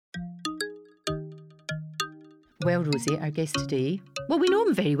Well, Rosie, our guest today, well, we know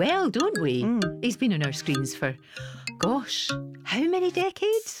him very well, don't we? He's been on our screens for, gosh, how many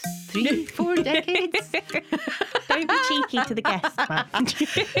decades? 3, 4 decades? Don't be cheeky to the guest, man.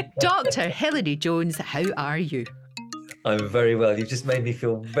 Dr. Hilary Jones, how are you? I'm very well. You've just made me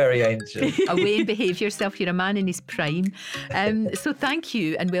feel very ancient. Away and behave yourself. You're a man in his prime. So thank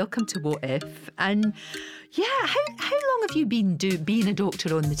you and welcome to What If. And yeah, how long have you been being a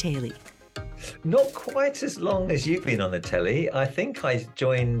doctor on the telly? Not quite as long as you've been on the telly. I think I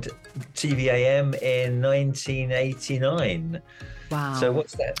joined TVAM in 1989. Wow. So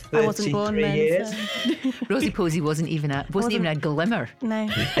what's that? I wasn't born then. Years? So. Rosie Posey wasn't even a glimmer. No.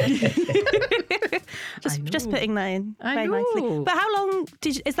 just putting that in very nicely. But how long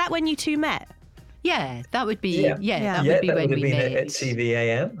is that when you two met? Yeah, that would be that would be that when would have we been met. at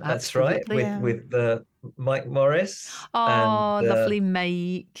TVAM. That's right, with Mike Morris. Oh, and, lovely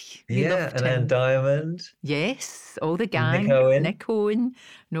Mike. We loved and him. Anne Diamond. Yes, all the gang. Nick Owen,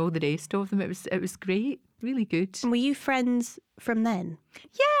 and all the rest of them. It was great, really good. And were you friends from then?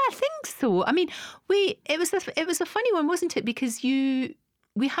 Yeah, I think so. I mean, it was a funny one, wasn't it? Because we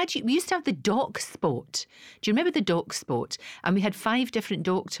used to have the doc spot. Do you remember the doc spot? And we had 5 different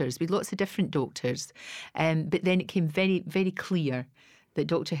doctors. We had lots of different doctors. But then it came very, very clear that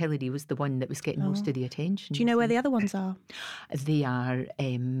Dr. Hilary was the one that was getting most of the attention. Do you know where the other ones are? They are...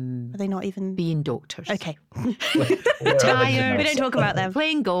 Are they not even... being doctors. Okay. Tired. We don't talk about them.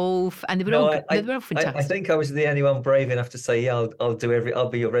 Playing golf, and they were all fantastic. I think I was the only one brave enough to say, yeah, I'll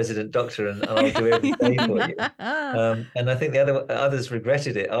be your resident doctor and I'll do every day for you. And I think the others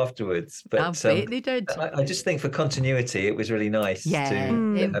regretted it afterwards. But I bet they did. I just think for continuity, it was really nice.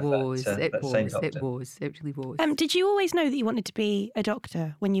 It was. It really was. Did you always know that you wanted to be a doctor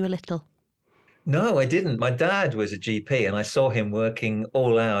when you were little? No, I didn't. My dad was a GP and I saw him working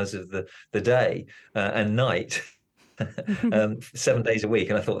all hours of the day and night, 7 days a week.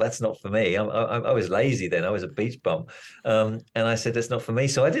 And I thought, that's not for me. I was lazy then. I was a beach bum. And I said, that's not for me.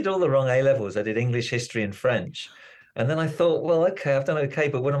 So I did all the wrong A-levels. I did English, history and French. And then I thought, well, okay, I've done okay,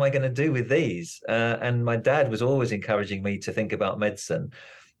 but what am I going to do with these? And my dad was always encouraging me to think about medicine.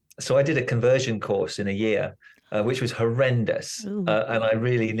 So I did a conversion course in a year. Which was horrendous, and I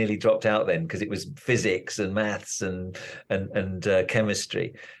really nearly dropped out then because it was physics and maths and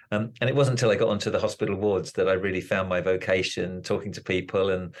chemistry, and it wasn't until I got onto the hospital wards that I really found my vocation, talking to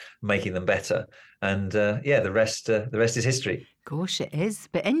people and making them better. And the rest is history. Gosh, it is.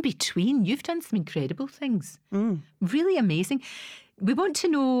 But in between, you've done some incredible things, really amazing. We want to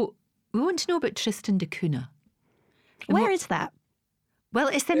know about Tristan da Cunha. Where is that? Well,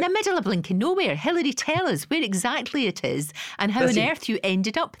 it's in the middle of blinking nowhere. Hilary, tell us where exactly it is and how on earth you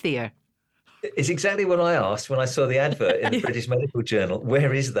ended up there. It's exactly what I asked when I saw the advert in the British Medical Journal.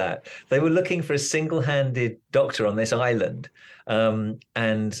 Where is that? They were looking for a single-handed doctor on this island.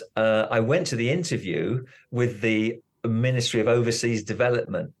 And I went to the interview with the Ministry of Overseas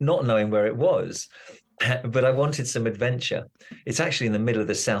Development, not knowing where it was. But I wanted some adventure. It's actually in the middle of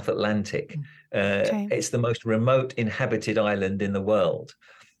the South Atlantic. It's the most remote inhabited island in the world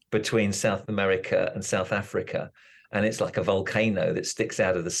between South America and South Africa. And it's like a volcano that sticks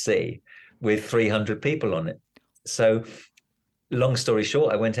out of the sea with 300 people on it. So long story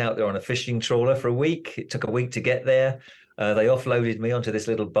short, I went out there on a fishing trawler for a week. It took a week to get there. They offloaded me onto this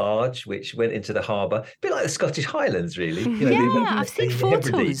little barge, which went into the harbour. A bit like the Scottish Highlands, really. I've seen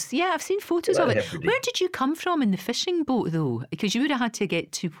photos. Yeah, I've seen photos of it. Where did you come from in the fishing boat, though? Because you would have had to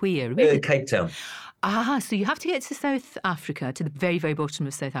get to where? Cape Town. So you have to get to South Africa, to the very, very bottom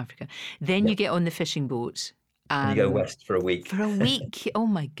of South Africa. Then you get on the fishing boat. And you go west for a week. For a week. Oh,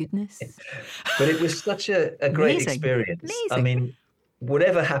 my goodness. But it was such a great experience. Amazing. I mean,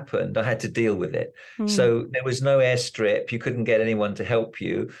 whatever happened, I had to deal with it. So there was no airstrip. You couldn't get anyone to help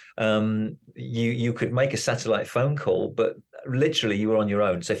you. You could make a satellite phone call, but literally you were on your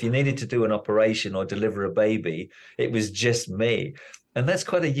own. So if you needed to do an operation or deliver a baby, it was just me. And that's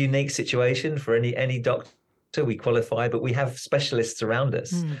quite a unique situation for any doctor. We qualify, but we have specialists around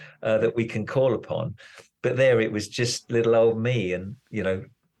us that we can call upon. But there it was just little old me. And,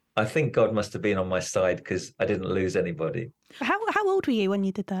 I think God must have been on my side because I didn't lose anybody. How old were you when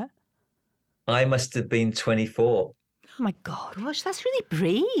you did that? I must have been 24. Oh my God. Gosh, that's really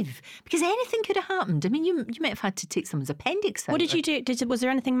brave. Because anything could have happened. I mean, you might have had to take someone's appendix out. What did you do? Was there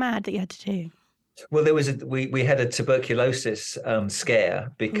anything mad that you had to do? Well, there was we had a tuberculosis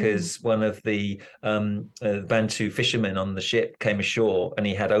scare because one of the Bantu fishermen on the ship came ashore and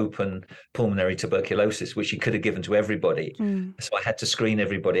he had open pulmonary tuberculosis, which he could have given to everybody. So I had to screen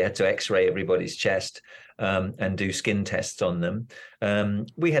everybody. I had to X-ray everybody's chest and do skin tests on them.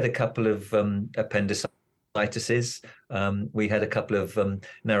 We had a couple of appendicitis ascites. We had a couple of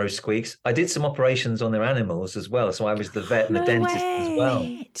narrow squeaks. I did some operations on their animals as well. So I was the vet and the dentist as well.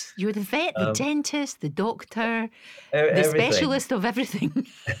 You were the vet, the dentist, the doctor, the everything. specialist of everything.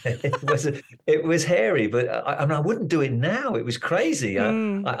 It was hairy, but I wouldn't do it now. It was crazy.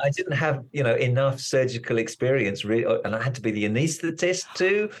 I didn't have enough surgical experience, really, and I had to be the anaesthetist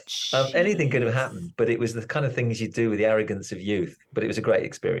too. Anything could have happened, but it was the kind of things you do with the arrogance of youth. But it was a great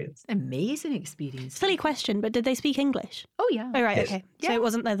experience. Amazing experience. Silly question, but did they speak English? Oh yeah. Oh right, yes. okay. Yeah. So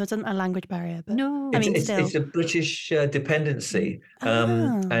there wasn't a language barrier, but no. It's a British dependency,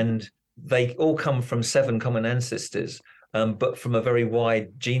 and they all come from 7 common ancestors, but from a very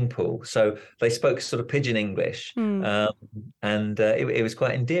wide gene pool. So they spoke sort of pidgin English, and it was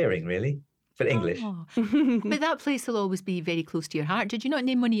quite endearing, really, for English. Oh. But that place will always be very close to your heart. Did you not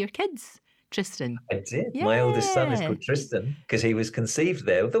name one of your kids Tristan? I did. Yeah. My oldest son is called Tristan because he was conceived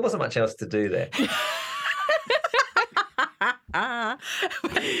there. There wasn't much else to do there. Well,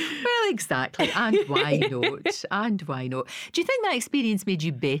 exactly. And why not? And why not? Do you think that experience made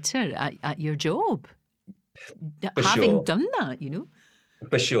you better at your job? For having sure. done that, you know?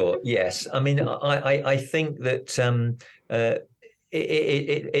 For sure, yes. I mean, I think that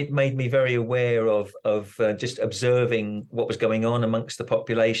it made me very aware of just observing what was going on amongst the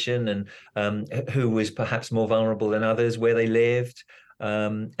population and who was perhaps more vulnerable than others, where they lived.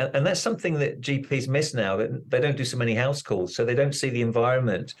 And that's something that GPs miss now, that they don't do so many house calls, so they don't see the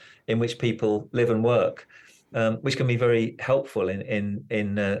environment in which people live and work, which can be very helpful in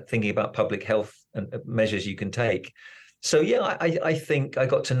thinking about public health and measures you can take. So yeah, I think I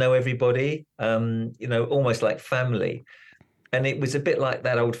got to know everybody, almost like family. And it was a bit like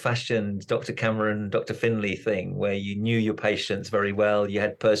that old-fashioned Dr. Cameron, Dr. Finlay thing, where you knew your patients very well, you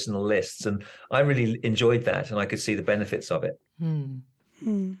had personal lists, and I really enjoyed that, and I could see the benefits of it.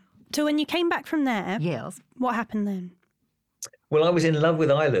 So when you came back from there, yes, what happened then? Well, I was in love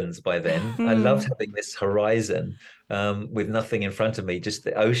with islands by then. I loved having this horizon with nothing in front of me, just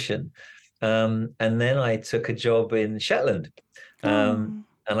the ocean. And then I took a job in Shetland, and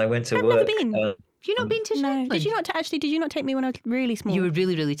I went to work. Never been. Have you not been to Shetland? No. Did you not take me when I was really small? You were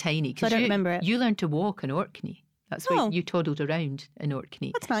really, really tiny. So I don't remember it. You learned to walk in Orkney. That's why you toddled around in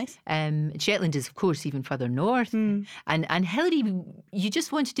Orkney. That's nice. Shetland is, of course, even further north. And Hilary, you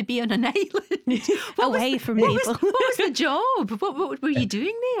just wanted to be on an island. Away from people. What was the job? What were you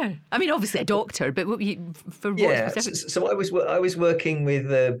doing there? I mean, obviously a doctor, but what were you, for what specific? So I was working with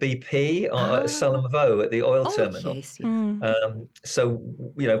BP at Sullom Voe at the oil terminal. Yes, yeah. So,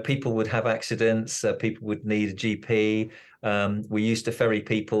 people would have accidents, people would need a GP. We used to ferry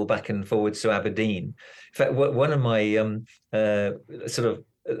people back and forwards to Aberdeen. In fact, one of my sort of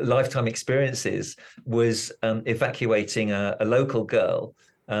lifetime experiences was evacuating a local girl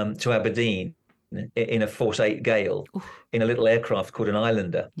to Aberdeen in a Force 8 gale in a little aircraft called an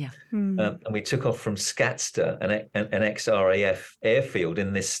Islander. Yeah. And we took off from Scatster, an ex-RAF airfield,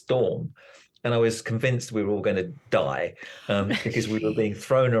 in this storm. And I was convinced we were all going to die because we were being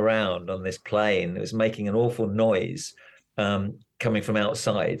thrown around on this plane. It was making an awful noise coming from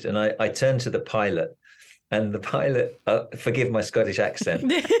outside. And I turned to the pilot, and the pilot, forgive my Scottish accent,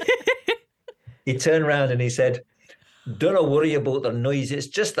 he turned around and he said, "Don't worry about the noise. It's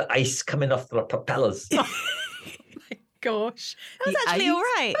just the ice coming off the propellers." Gosh. That was actually all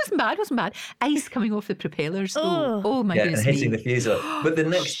right. It wasn't bad. Ice coming off the propellers. Oh my goodness. And hitting the fuselage. But the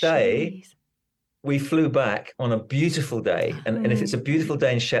next day, we flew back on a beautiful day. And if it's a beautiful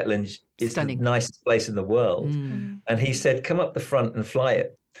day in Shetland, it's stunning. The nicest place in the world. And he said, "Come up the front and fly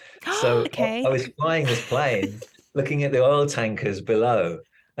it." So I was flying this plane, looking at the oil tankers below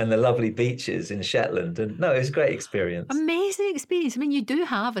and the lovely beaches in Shetland. And no, it was a great experience. Amazing experience. I mean, you do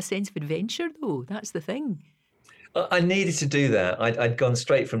have a sense of adventure, though. That's the thing. I needed to do that. I'd gone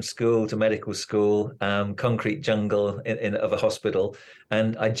straight from school to medical school, concrete jungle of a hospital,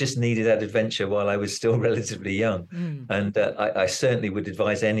 and I just needed that adventure while I was still relatively young. And I certainly would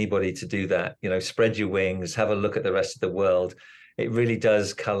advise anybody to do that. Spread your wings, have a look at the rest of the world. It really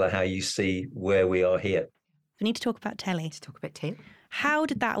does colour how you see where we are here. We need to talk about telly. Let's talk about telly. How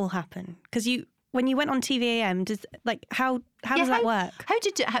did that all happen? Because when you went on TVAM, how does that work? How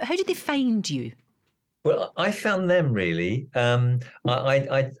did they find you? Well, I found them really.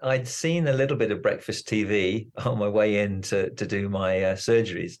 I'd seen a little bit of breakfast TV on my way in to do my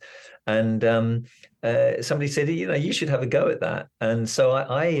surgeries, and somebody said, you should have a go at that. And so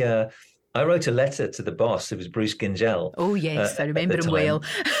I wrote a letter to the boss. It was Bruce Gingell. Oh yes, I remember him well.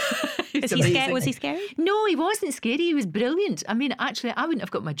 Was he scary? No, he wasn't scary. He was brilliant. I mean, actually, I wouldn't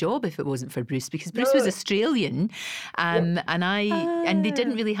have got my job if it wasn't for Bruce, because Bruce was Australian, and they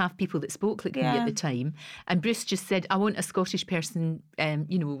didn't really have people that spoke like me at the time. And Bruce just said, "I want a Scottish person,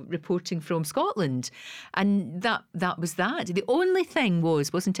 reporting from Scotland," and that was that. The only thing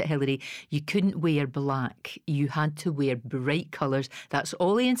wasn't it, Hilary? You couldn't wear black. You had to wear bright colours. That's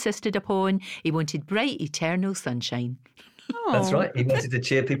all he insisted upon. He wanted bright, eternal sunshine. Oh. That's right. He wanted to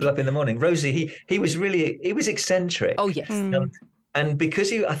cheer people up in the morning. Rosie, he was eccentric. Oh yes. And because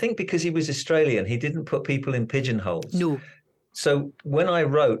he was Australian, he didn't put people in pigeonholes. No. So when I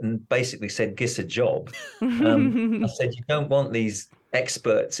wrote and basically said, "Giss a job," I said, "You don't want these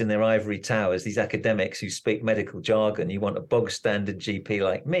experts in their ivory towers, these academics who speak medical jargon. You want a bog standard GP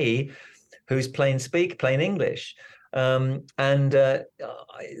like me, who's plain English." They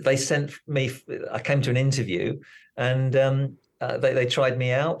sent me. I came to an interview, and they tried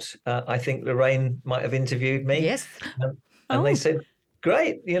me out. I think Lorraine might have interviewed me. Yes. And they said,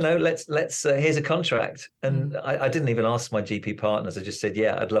 "Great, let's here's a contract." And I didn't even ask my GP partners. I just said,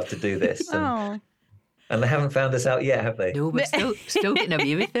 "Yeah, I'd love to do this." And they haven't found us out yet, have they? No, we're still getting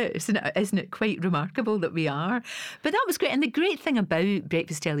away with it. Isn't it quite remarkable that we are? But that was great. And the great thing about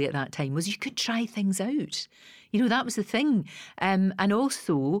Breakfast Telly at that time was you could try things out. That was the thing. And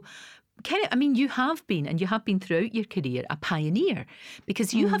also, you have been throughout your career a pioneer,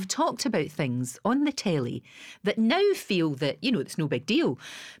 because you have talked about things on the telly that now feel that, it's no big deal.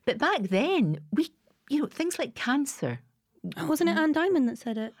 But back then, things like cancer. Wasn't it Anne Diamond that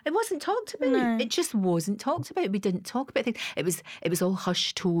said it? It wasn't talked about. No. It just wasn't talked about. We didn't talk about things. It was all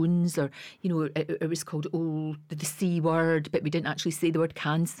hushed tones, or it was called the C word, but we didn't actually say the word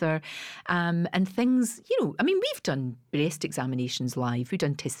cancer, and things. We've done breast examinations live. We've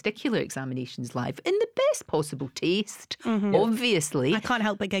done testicular examinations live in the best possible taste. Obviously, I can't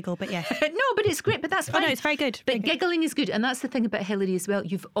help but giggle. But yeah, no, but it's great. But that's fine. Oh no, it's very good. But giggling is good, and that's the thing about Hilary as well.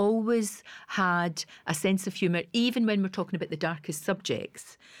 You've always had a sense of humour, even when we're talking about the darkest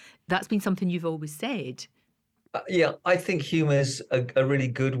subjects. That's been something you've always said. Yeah, I think humour's a really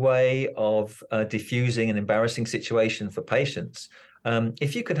good way of diffusing an embarrassing situation for patients.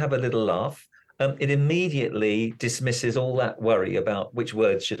 If you could have a little laugh, it immediately dismisses all that worry about which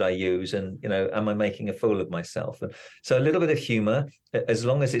words should I use, and am I making a fool of myself? And so a little bit of humour, as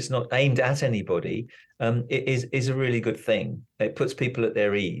long as it's not aimed at anybody, is a really good thing. It puts people at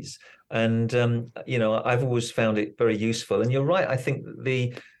their ease. And I've always found it very useful. And you're right. I think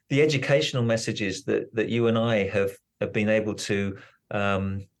the educational messages that you and I have been able to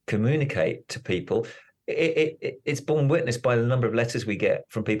communicate to people, it's borne witness by the number of letters we get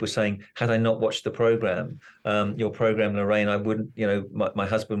from people saying, "Had I not watched the program, your program, Lorraine, I wouldn't, my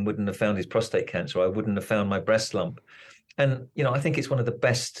husband wouldn't have found his prostate cancer. I wouldn't have found my breast lump." And I think it's one of the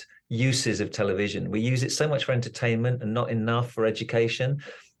best uses of television. We use it so much for entertainment and not enough for education.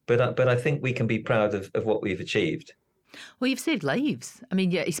 But I think we can be proud of what we've achieved. Well, you've saved lives.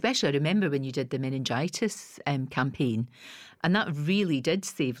 Especially I remember when you did the meningitis campaign, and that really did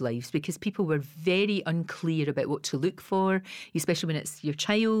save lives, because people were very unclear about what to look for, especially when it's your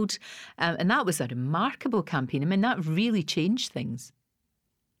child. And that was a remarkable campaign. That really changed things.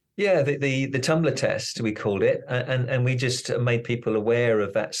 Yeah, the tumbler test, we called it, and we just made people aware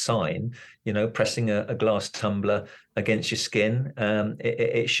of that sign. Pressing a glass tumbler against your skin,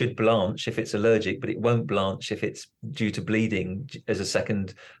 it should blanch if it's allergic, but it won't blanch if it's due to bleeding as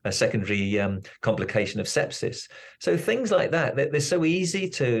a secondary complication of sepsis. So things like that, they're so easy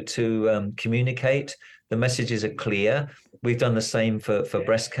to communicate. The messages are clear. We've done the same for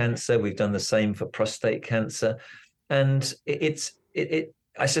breast cancer. We've done the same for prostate cancer, and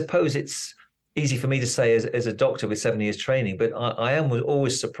I suppose it's easy for me to say as a doctor with 7 years training, but I am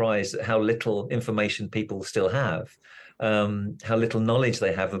always surprised at how little information people still have, how little knowledge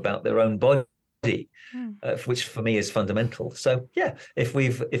they have about their own body, which for me is fundamental. So yeah, if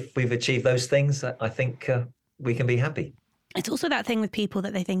we've achieved those things, I think we can be happy. It's also that thing with people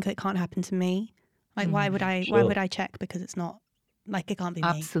that they think it can't happen to me. Like, why would I check? Because it's not. Like, it can't be me.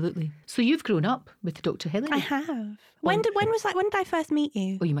 Absolutely. So you've grown up with Dr. Hilary. I have. When was that? When did I first meet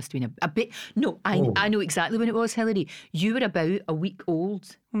you? Oh, you must have been a bit. No, I know exactly when it was, Hilary. You were about a week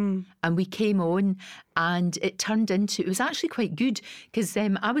old, and we came on, and it turned into. It was actually quite good, because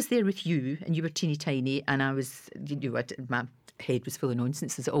I was there with you, and you were teeny tiny, and I was. My head was full of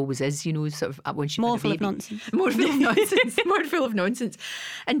nonsense, as it always is, sort of once you more full of nonsense. More full of nonsense. More full of nonsense.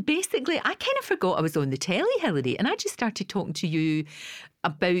 And basically, I kind of forgot I was on the telly, Hilary, and I just started talking to you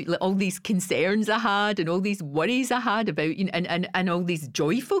about like, all these concerns I had and all these worries I had about, you know, and all these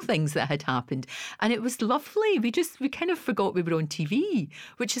joyful things that had happened. And it was lovely. We kind of forgot we were on TV,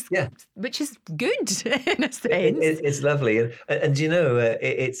 which is good in a sense. It's lovely. And you know,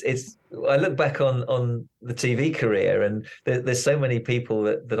 it's I look back on the TV career, and there's so many people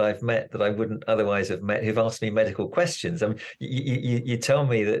that I've met that I wouldn't otherwise have met who've asked me medical questions. I mean, you tell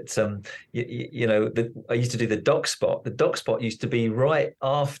me that you know that I used to do the doc spot. The doc spot used to be right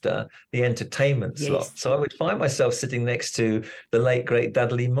after the entertainment slot, so I would find myself sitting next to the late great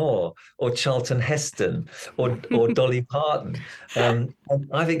Dudley Moore or Charlton Heston or Dolly Parton. And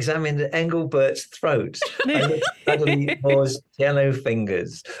I've examined Engelbert's throat. I looked at Dudley Moore's piano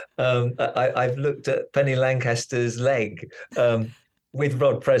fingers. I've looked at Penny Lancaster's leg, with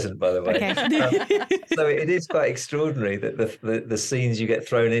Rod present, by the way. Okay. So it is quite extraordinary that the scenes you get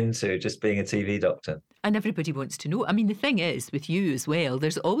thrown into just being a TV doctor. And everybody wants to know. I mean, the thing is, with you as well,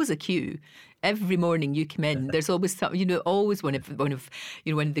 there's always a queue. Every morning you come in, there's always some, you know, always one of you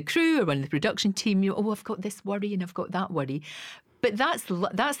know, one of the crew or one of the production team. You know, oh, I've got this worry and I've got that worry. But that's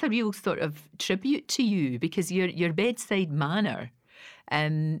a real sort of tribute to you, because your bedside manner.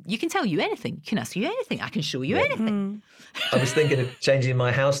 You can tell you anything. You can ask you anything. I can show you anything. I was thinking of changing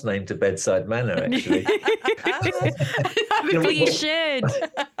my house name to Bedside Manor, actually. You should.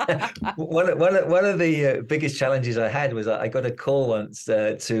 One of the biggest challenges I had was I got a call once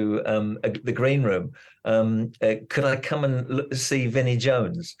to the green room. Could I come and see Vinnie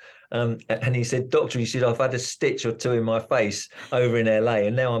Jones? And he said, Doctor, you said, I've had a stitch or two in my face over in LA,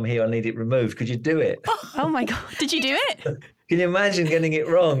 and now I'm here. I need it removed. Could you do it? Oh my God. Did you do it? Can you imagine getting it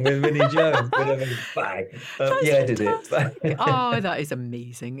wrong with Vinnie Jones? Bang. Yeah, I did it. Oh, that is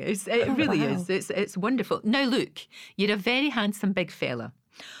amazing. It really is. It's wonderful. Now, look, you're a very handsome big fella.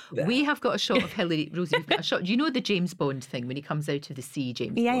 Yeah. We have got a shot of Hilary. Rosie, we've got a shot. Do you know the James Bond thing when he comes out of the sea,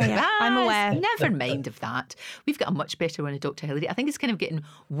 James Bond? Yeah. I'm aware. Never mind of that. We've got a much better one of Dr. Hilary. I think it's kind of getting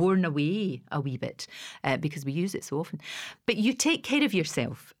worn away a wee bit because we use it so often. But you take care of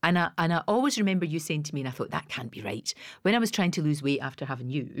yourself. And I always remember you saying to me, and I thought, that can't be right. When I was trying to lose weight after having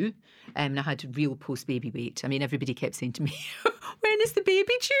you, and I had real post-baby weight, I mean, everybody kept saying to me, when is the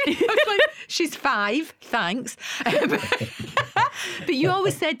baby due? I was like, she's 5, thanks. But you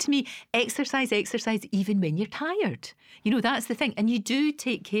always said to me, exercise, even when you're tired. You know, that's the thing. And you do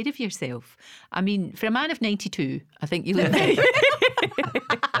take care of yourself. I mean, for a man of 92, I think you look very...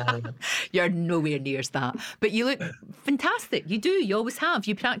 You're nowhere near that. But you look fantastic. You do. You always have.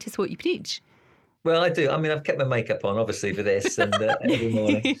 You practice what you preach. Well, I do. I mean, I've kept my makeup on, obviously, for this, and every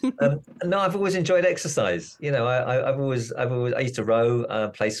morning. No, I've always enjoyed exercise. You know, I used to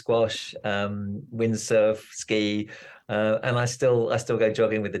row, play squash, windsurf, ski, and I still go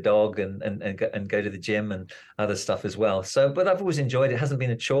jogging with the dog and go to the gym and other stuff as well. So, but I've always enjoyed it. It hasn't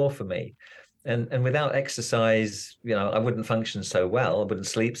been a chore for me, and without exercise, you know, I wouldn't function so well. I wouldn't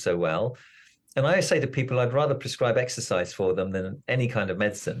sleep so well. And I always say to people, I'd rather prescribe exercise for them than any kind of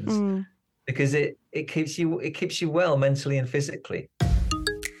medicines. Because it keeps you well mentally and physically.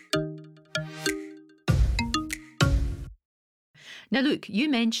 Now, look, you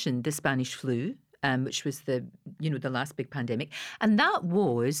mentioned the Spanish flu, which was the last big pandemic, and that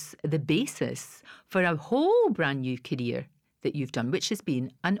was the basis for a whole brand new career that you've done, which has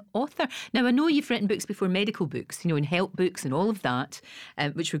been an author. Now, I know you've written books before, medical books, you know, and help books and all of that,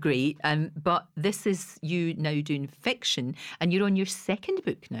 which were great. But this is you now doing fiction, and you're on your second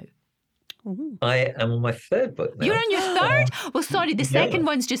book now. Ooh. I am on my third book now. You're on your third? Well, sorry, the second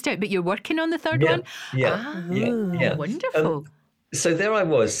one's just out, but you're working on the third one? Yeah. Wonderful. So there I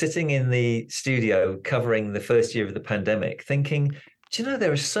was sitting in the studio covering the first year of the pandemic, thinking, do you know,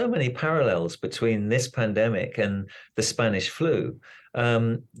 there are so many parallels between this pandemic and the Spanish flu.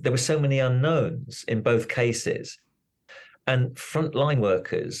 There were so many unknowns in both cases. And frontline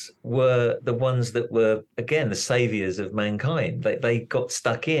workers were the ones that were, again, the saviors of mankind. They got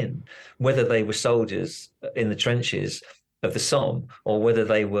stuck in, whether they were soldiers in the trenches of the Somme or whether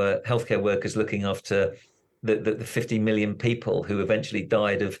they were healthcare workers looking after the 50 million people who eventually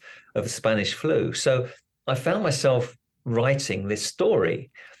died of Spanish flu. So I found myself writing this story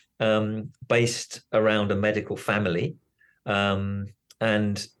based around a medical family.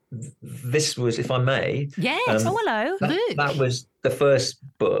 And this was, if I may... Yes, hello. That was the first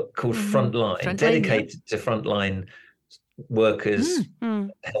book called Frontline, dedicated to frontline workers,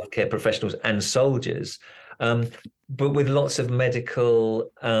 healthcare professionals and soldiers, but with lots of medical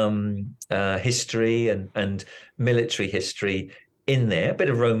history and military history in there, a bit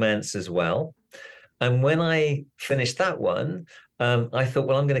of romance as well. And when I finished that one, I thought,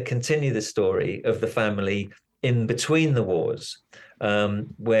 well, I'm going to continue the story of the family in between the wars.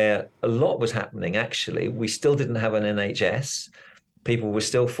 where a lot was happening. Actually, we still didn't have an NHS. People were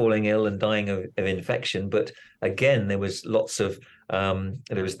still falling ill and dying of infection. But again, there was lots of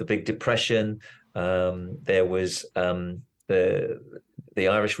there was the Big Depression. There was the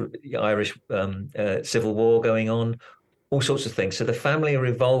Irish Civil War going on, all sorts of things. So the family are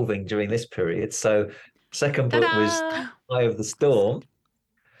evolving during this period. So second book was Eye of the Storm.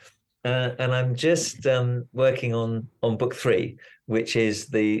 And I'm just working on book 3, which is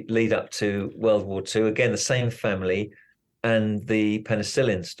the lead up to World War II. Again, the same family and the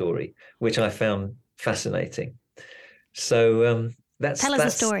penicillin story, which I found fascinating. So Tell us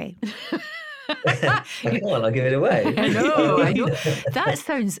a story. I can't. I'll give it away. I know. That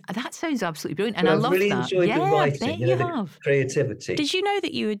sounds absolutely brilliant, and I love really that. Enjoyed the writing, I bet you have. Creativity. Did you know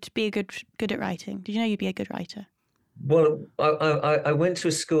that you would be good at writing? Did you know you'd be a good writer? Well, I went to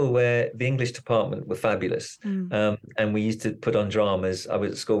a school where the English department were fabulous, and we used to put on dramas. I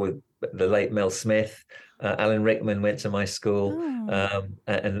was at school with the late Mel Smith. Alan Rickman went to my school,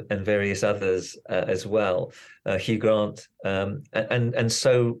 and various others as well. Hugh Grant, and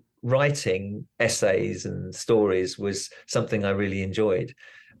so writing essays and stories was something I really enjoyed,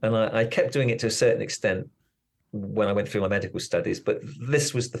 and I kept doing it to a certain extent when I went through my medical studies. But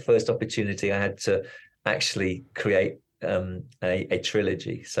this was the first opportunity I had to actually create a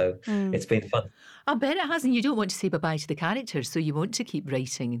trilogy. So it's been fun. I bet it has, and you don't want to say bye-bye to the characters, so you want to keep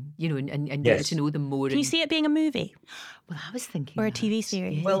writing, and get to know them more. Do you see it being a movie? Well, I was thinking or a TV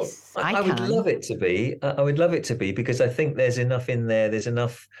series. Yes, well, I would love it to be. I would love it to be, because I think there's enough in there. There's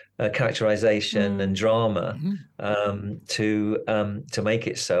enough characterization and drama to make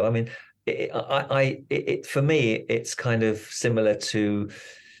it so. I mean, for me, it's kind of similar to,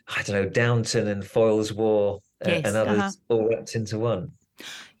 I don't know, Downton and Foyle's War and others all wrapped into one.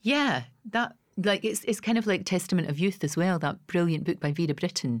 Yeah, that. Like it's kind of like Testament of Youth as well, that brilliant book by Vera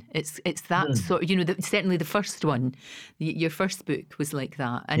Brittain. It's that sort of, certainly the first one, your first book was like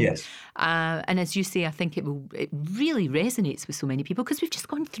that. And, yes. And as you say, I think it really resonates with so many people because we've just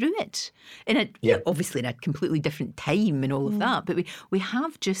gone through it obviously in a completely different time and all of that. But we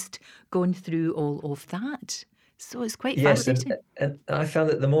have just gone through all of that. So it's quite fascinating. And I found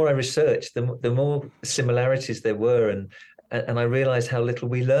that the more I researched, the more similarities there were, and I realised how little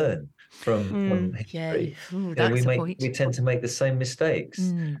we learn from history. We tend to make the same mistakes,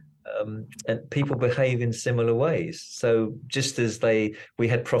 and people behave in similar ways. So just as we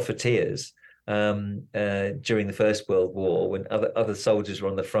had profiteers during the First World War, when other soldiers were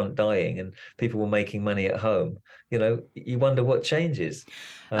on the front dying and people were making money at home, you wonder what changes.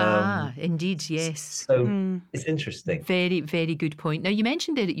 Indeed, yes. So it's interesting. Very, very good point. Now, you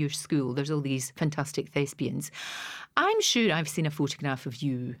mentioned there at your school, there's all these fantastic thespians. I'm sure I've seen a photograph of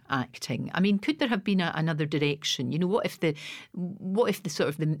you acting. I mean, could there have been another direction? What if the sort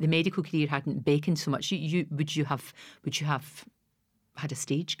of the medical career hadn't beckoned so much? Would you have had a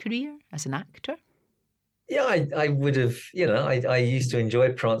stage career as an actor? Yeah, I would have, I used to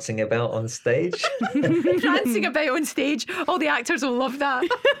enjoy prancing about on stage. Prancing about on stage. All the actors will love that.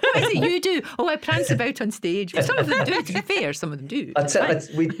 What is it you do? Oh, I prance about on stage. Well, some of them do, to be fair. Some of them do.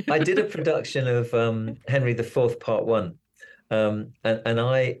 I did a production of Henry IV Part 1. And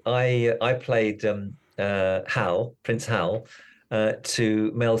I played Hal, Prince Hal,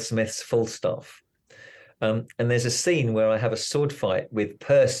 to Mel Smith's Falstaff. And there's a scene where I have a sword fight with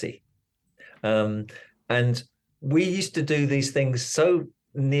Percy. And we used to do these things so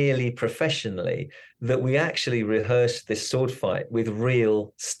nearly professionally that we actually rehearsed this sword fight with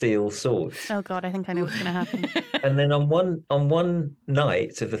real steel swords. Oh God, I think I know what's going to happen. And then on one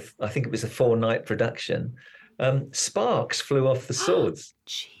night of I think it was a 4-night production, sparks flew off the swords.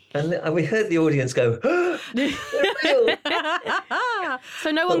 And we heard the audience go, "They're real." So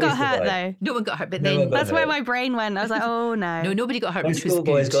no one got hurt though. No one got hurt, but then that's where my brain went. I was like, oh no. No, nobody got hurt. My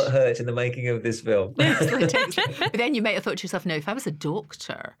schoolboys got hurt in the making of this film. But then you might have thought to yourself, now, if I was a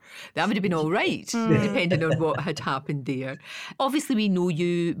doctor, that would have been all right, depending on what had happened there. Obviously, we know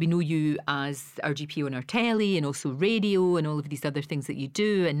you as our GP on our telly and also radio and all of these other things that you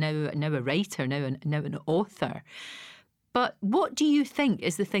do, and now a writer, now an author. But what do you think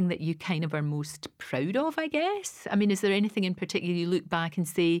is the thing that you kind of are most proud of, I guess? I mean, is there anything in particular you look back and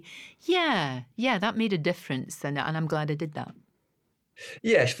say, yeah, that made a difference and I'm glad I did that?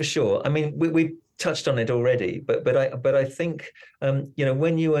 Yes, for sure. I mean, we touched on it already, but I think,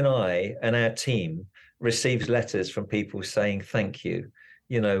 when you and I and our team received letters from people saying thank you,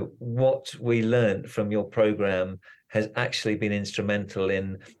 what we learned from your program has actually been instrumental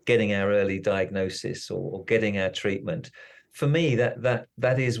in getting our early diagnosis or getting our treatment. For me,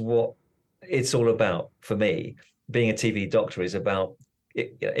 that is what it's all about for me, being a TV doctor is about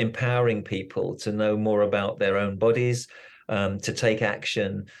empowering people to know more about their own bodies, to take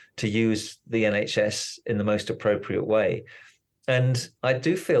action, to use the NHS in the most appropriate way. And I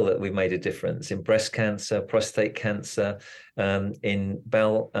do feel that we've made a difference in breast cancer, prostate cancer, in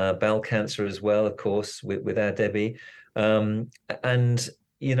bowel cancer as well, of course, with our Debbie. And,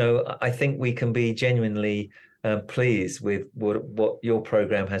 you know, I think we can be genuinely pleased with what your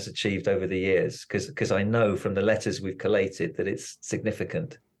program has achieved over the years, because I know from the letters we've collated that it's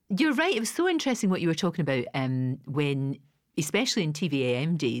significant. You're right. It was so interesting what you were talking about when, especially in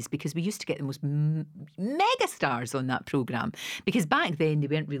TVAM days, because we used to get the most mega stars on that programme. Because back then they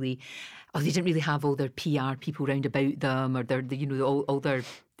weren't really, they didn't really have all their PR people round about them, or their, you know, all their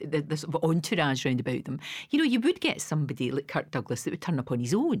the sort of entourage round about them. You know, you would get somebody like Kirk Douglas that would turn up on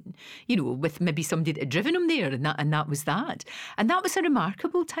his own, you know, with maybe somebody that had driven him there, and that was that. And that was a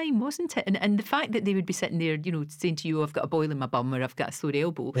remarkable time, wasn't it? And the fact that they would be sitting there, you know, saying to you, I've got a boil in my bum, or I've got a sore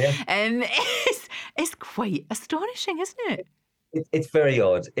elbow, is quite astonishing, isn't it? It's very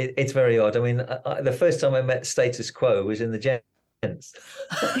odd. It's very odd. I mean, the first time I met Status Quo was in the gents. You're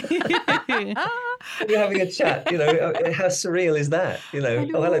having a chat, you know. How surreal is that? You know,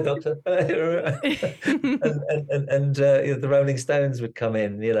 oh, hello, doctor. and the Rolling Stones would come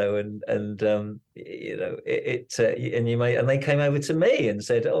in, you know, and you know, and they came over to me and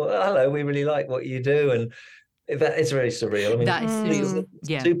said, oh, hello, we really like what you do, and that is very surreal. I mean, that is surreal.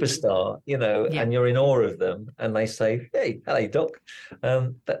 Yeah. Superstar, you know, yeah. And you're in awe of them, and they say, "Hey, hello, doc."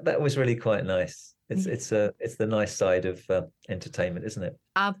 That was really quite nice. It's the nice side of entertainment, isn't it?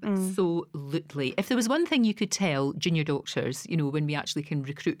 Absolutely. If there was one thing you could tell junior doctors, you know, when we actually can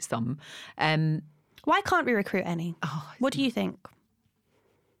recruit some, why can't we recruit any? What do you think?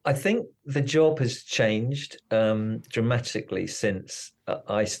 I think the job has changed dramatically since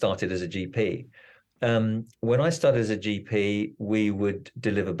I started as a GP. When I started as a GP, we would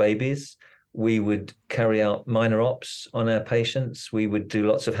deliver babies. We would carry out minor ops on our patients. We would do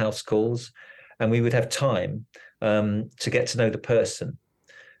lots of house calls, and we would have time to get to know the person.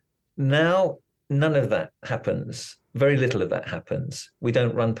 Now, none of that happens. Very little of that happens. We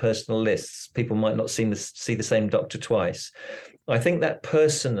don't run personal lists. People might not see the same doctor twice. I think that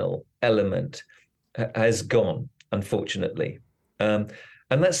personal element has gone, unfortunately. And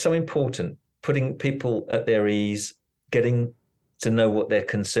that's so important. Putting people at their ease, getting to know what their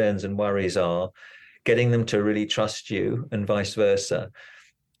concerns and worries are, getting them to really trust you, and vice versa.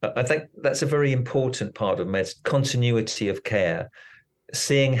 I think that's a very important part of medicine, continuity of care,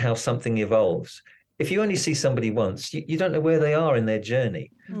 seeing how something evolves. If you only see somebody once, you don't know where they are in their journey.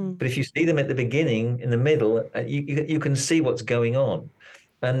 But if you see them at the beginning, in the middle, you can see what's going on.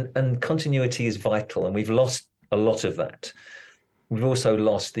 And continuity is vital, and we've lost a lot of that. We've also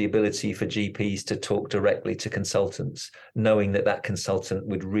lost the ability for GPs to talk directly to consultants, knowing that consultant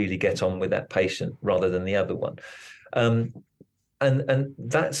would really get on with that patient rather than the other one. And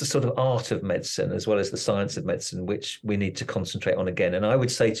that's a sort of art of medicine, as well as the science of medicine, which we need to concentrate on again. And I would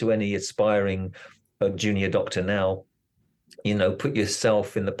say to any aspiring junior doctor now, you know, put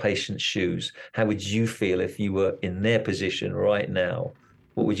yourself in the patient's shoes. How would you feel if you were in their position right now?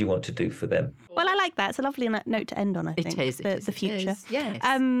 What would you want to do for them? Well, I like that. It's a lovely note to end on, I think. It is. The future. Yes.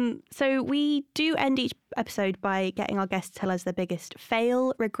 So we do end each episode by getting our guests to tell us their biggest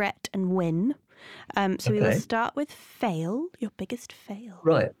fail, regret and win. So we will start with fail, your biggest fail.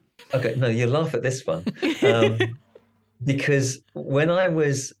 Right. Okay. No, you laugh at this one. Because when I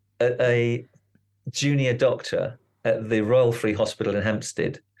was a junior doctor at the Royal Free Hospital in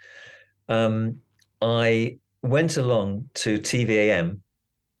Hampstead, I went along to TVAM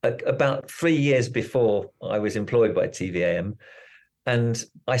about 3 years before I was employed by TVAM. And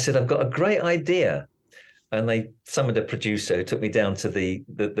I said, I've got a great idea. And they summoned a producer who took me down to the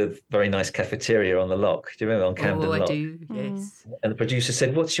very nice cafeteria on the Lock. Do you remember, on Camden Lock? I do, yes. And the producer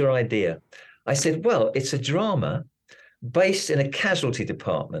said, what's your idea? I said, well, it's a drama based in a casualty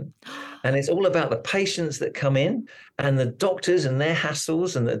department. And it's all about the patients that come in and the doctors and their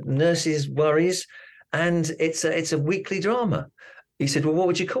hassles and the nurses' worries. And it's a weekly drama. He said, well, what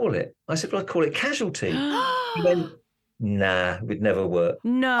would you call it? I said, well, I'd call it Casualty. He went, nah, it would never work.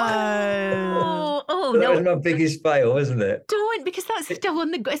 No. That was my biggest fail, wasn't it? Don't, because that's still on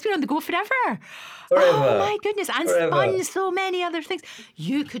the go. It's been on the go forever. Forever. Oh, my goodness. And spun so many other things.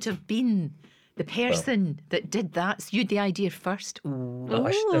 You could have been the person that did that. So you had the idea first. Oh, I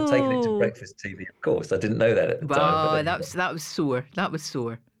should have taken it to breakfast TV, of course. I didn't know that at the time. Oh, that was sore. That was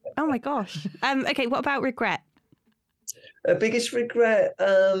sore. Oh, my gosh. Okay, what about regret? Biggest regret,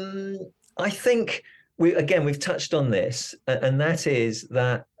 I think we've touched on this, and that is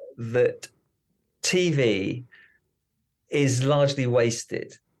that TV is largely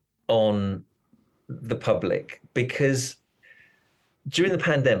wasted on the public, because during the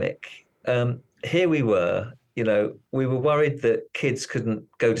pandemic, here we were, we were worried that kids couldn't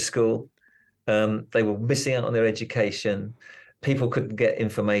go to school. They were missing out on their education. People couldn't get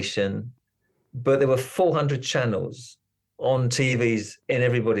information, but there were 400 channels on TVs in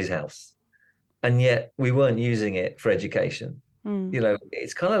everybody's house. And yet we weren't using it for education.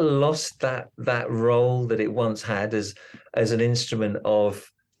 It's kind of lost that role that it once had as an instrument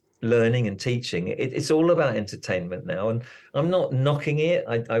of learning and teaching. It's all about entertainment now, and I'm not knocking it.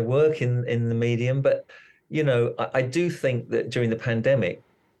 I work in the medium, but I do think that during the pandemic,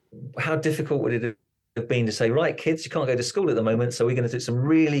 how difficult would it have been to say, right, kids, you can't go to school at the moment, so we're going to do some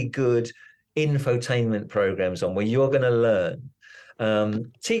really good infotainment programs on where you're going to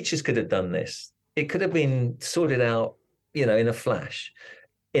learn. Teachers could have done this. It could have been sorted out, in a flash,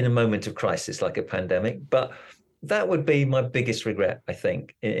 in a moment of crisis like a pandemic. But that would be my biggest regret, I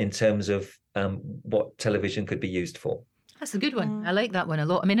think, in terms of what television could be used for. That's a good one. I like that one a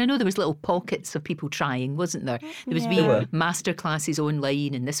lot. I mean, I know there was little pockets of people trying, wasn't there? There was being master classes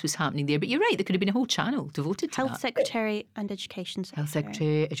online, and this was happening there. But you're right, there could have been a whole channel devoted to Health Secretary and Education Secretary. Health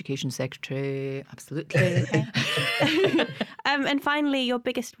Secretary, Education Secretary, absolutely. And finally, your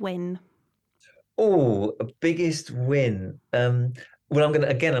biggest win. Oh, a biggest win. Well, I'm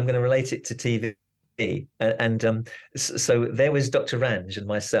going to relate it to TV. And so there was Dr. Ranj and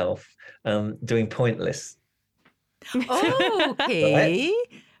myself doing Pointless. Oh, okay.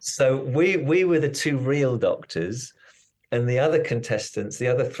 Right? So we were the two real doctors, and the other contestants, the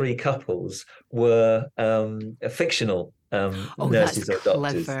other three couples, were fictional nurses or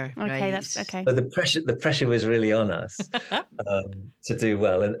doctors. Clever. Okay, right. that's okay. So the pressure was really on us to do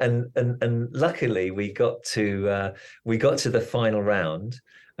well, and luckily we got to the final round,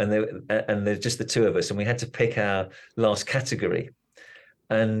 and there's just the two of us, and we had to pick our last category.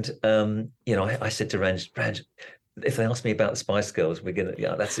 And I said to Ranj, if they ask me about the Spice Girls,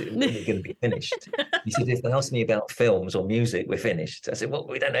 that's it. We're gonna be finished. He said, if they ask me about films or music, we're finished. I said, well,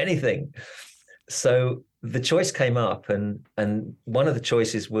 we don't know anything. So the choice came up, and one of the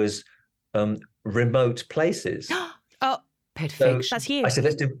choices was remote places. Oh, perfect. So that's you. I said,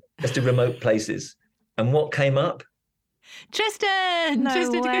 let's do remote places. And what came up? Tristan! No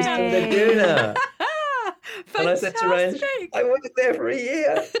Tristan way. Laguna. And I said to Ranj, Fantastic. I worked there for a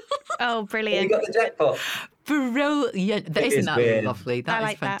year. Oh, And brilliant. we got the jackpot. Brilliant. Isn't that been. lovely? That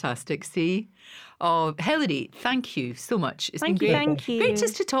like is that. fantastic. See? Oh, Hilary, thank you so much. It's been great. Thank you. Great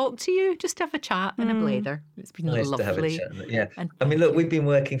just to talk to you, just to have a chat and a blather. It's been Nice lovely. to have a chat. Yeah. And I mean, look, we've been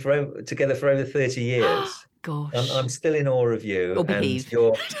working together for over 30 years. Gosh. I'm still in awe of you. Oh, and behave.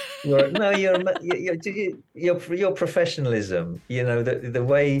 your professionalism. The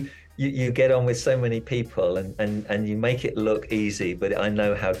way you get on with so many people, and you make it look easy, but I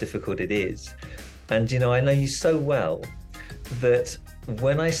know how difficult it is. And I know you so well that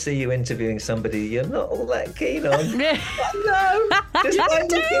when I see you interviewing somebody you're not all that keen on, I know, just by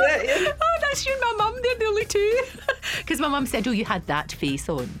looking at you. Oh, that's you and my mum. They're the only two. Because my mum said, oh, you had that face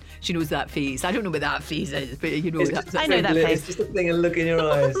on. She knows that face. I don't know what that face is, but It's that's just I know that face. It's just a thing and look in your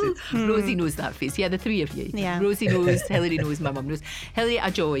eyes. Rosie knows that face. Yeah, the three of you. Yeah. Rosie knows, Hilary knows, my mum knows. Hilary,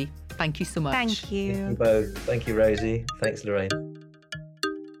 a joy. Thank you so much. Thank you. Thank you both. Thank you, Rosie. Thanks, Lorraine.